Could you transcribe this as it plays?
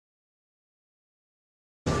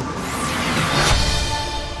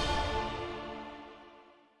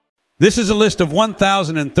This is a list of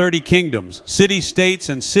 1,030 kingdoms, city-states,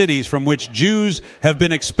 and cities from which Jews have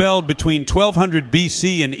been expelled between 1200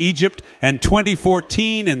 BC in Egypt and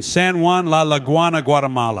 2014 in San Juan La Laguana,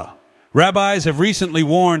 Guatemala. Rabbis have recently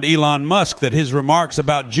warned Elon Musk that his remarks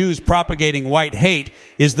about Jews propagating white hate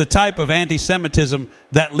is the type of anti-Semitism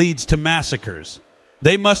that leads to massacres.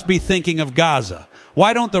 They must be thinking of Gaza.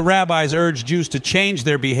 Why don't the rabbis urge Jews to change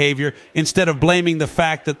their behavior instead of blaming the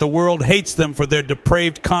fact that the world hates them for their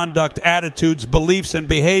depraved conduct, attitudes, beliefs, and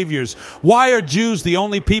behaviors? Why are Jews the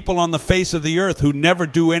only people on the face of the earth who never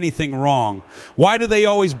do anything wrong? Why do they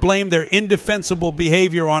always blame their indefensible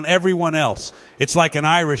behavior on everyone else? It's like an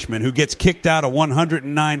Irishman who gets kicked out of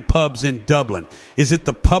 109 pubs in Dublin. Is it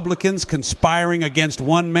the publicans conspiring against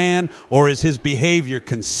one man, or is his behavior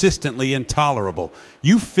consistently intolerable?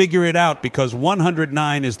 You figure it out, because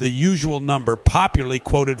 109 is the usual number popularly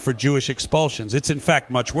quoted for Jewish expulsions. It's in fact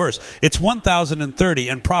much worse. It's 1,030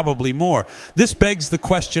 and probably more. This begs the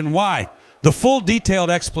question, why? The full detailed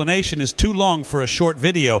explanation is too long for a short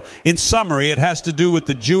video. In summary, it has to do with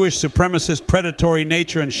the Jewish supremacist predatory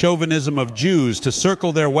nature and chauvinism of Jews to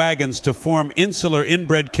circle their wagons to form insular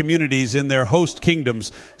inbred communities in their host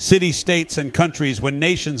kingdoms, city-states, and countries when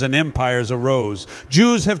nations and empires arose.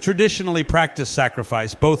 Jews have traditionally practiced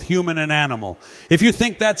sacrifice, both human and animal. If you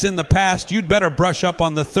think that's in the past, you'd better brush up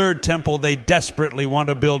on the third temple they desperately want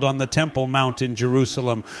to build on the Temple Mount in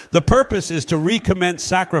Jerusalem. The purpose is to recommence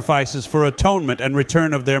sacrifices for atonement and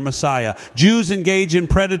return of their Messiah. Jews engage in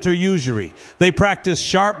predator usury. They practice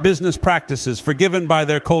sharp business practices forgiven by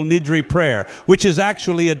their Kol Nidri prayer, which is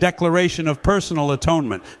actually a declaration of personal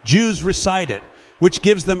atonement. Jews recite it, which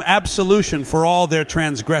gives them absolution for all their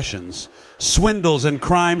transgressions. Swindles and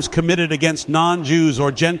crimes committed against non-Jews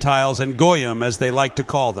or Gentiles, and Goyim as they like to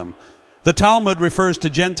call them. The Talmud refers to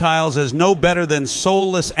Gentiles as no better than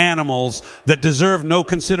soulless animals that deserve no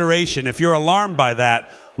consideration. If you're alarmed by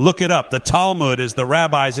that, look it up. The Talmud is the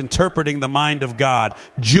rabbis interpreting the mind of God.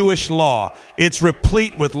 Jewish law. It's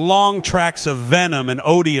replete with long tracts of venom and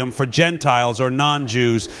odium for Gentiles or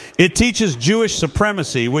non-Jews. It teaches Jewish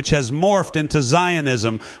supremacy, which has morphed into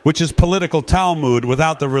Zionism, which is political Talmud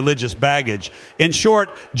without the religious baggage. In short,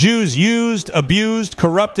 Jews used, abused,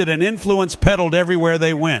 corrupted, and influence peddled everywhere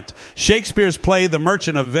they went. Shakespeare's play The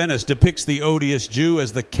Merchant of Venice depicts the odious Jew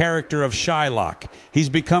as the character of Shylock. He's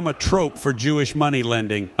become a trope for Jewish money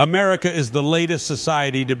lending. America is the latest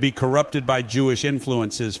society to be corrupted by Jewish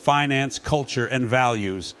influences, finance, culture, and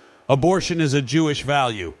values. Abortion is a Jewish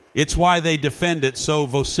value. It's why they defend it so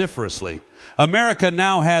vociferously. America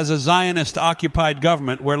now has a Zionist-occupied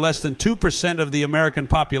government where less than 2% of the American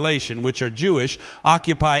population, which are Jewish,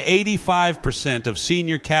 occupy 85% of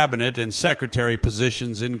senior cabinet and secretary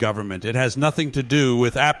positions in government. It has nothing to do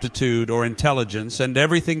with aptitude or intelligence, and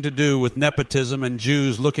everything to do with nepotism and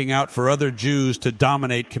Jews looking out for other Jews to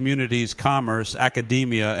dominate communities, commerce,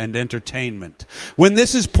 academia, and entertainment. When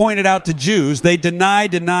this is pointed out to Jews, they deny,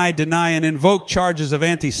 and invoke charges of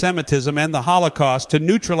anti-Semitism and the Holocaust to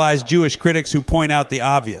neutralize Jewish critics who point out the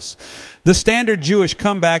obvious. The standard Jewish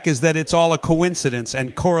comeback is that it's all a coincidence,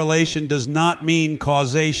 and correlation does not mean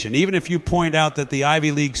causation. Even if you point out that the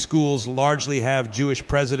Ivy League schools largely have Jewish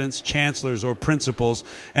presidents, chancellors, or principals,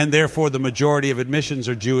 and therefore the majority of admissions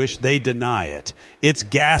are Jewish, they deny it. It's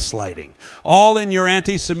gaslighting. All in your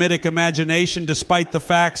anti-Semitic imagination, despite the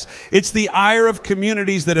facts. It's the ire of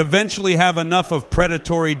communities that eventually have enough of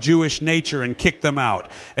predatory Jewish nature and kick them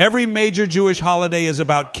out. Every major Jewish holiday is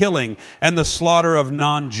about killing and the slaughter of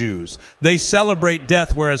non-Jews. They celebrate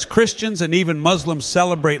death, whereas Christians and even Muslims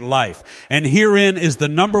celebrate life. And herein is the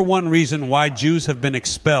 #1 reason why Jews have been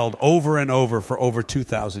expelled over and over for over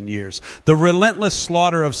 2,000 years. The relentless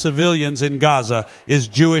slaughter of civilians in Gaza is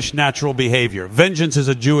Jewish natural behavior. Vengeance is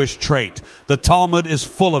a Jewish trait. The Talmud is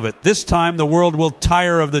full of it. This time the world will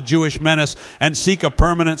tire of the Jewish menace and seek a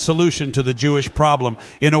permanent solution to the Jewish problem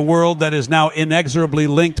in a world that is now inexorably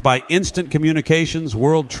linked by instant communications,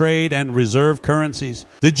 world trade, and reserve currencies.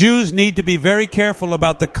 The Jews need to be very careful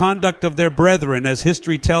about the conduct of their brethren. As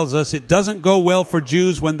history tells us, it doesn't go well for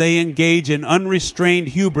Jews when they engage in unrestrained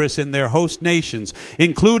hubris in their host nations,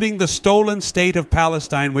 including the stolen state of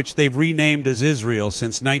Palestine, which they've renamed as Israel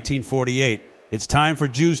since 1948. It's time for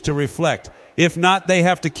Jews to reflect. If not, they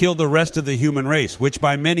have to kill the rest of the human race, which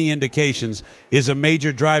by many indications is a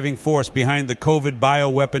major driving force behind the COVID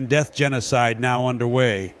bioweapon death genocide now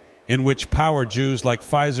underway, in which power Jews like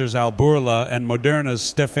Pfizer's Alburla and Moderna's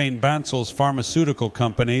Stefan Bansel's pharmaceutical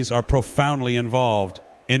companies are profoundly involved.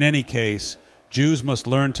 In any case, Jews must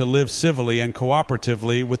learn to live civilly and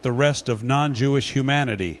cooperatively with the rest of non-Jewish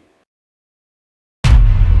humanity.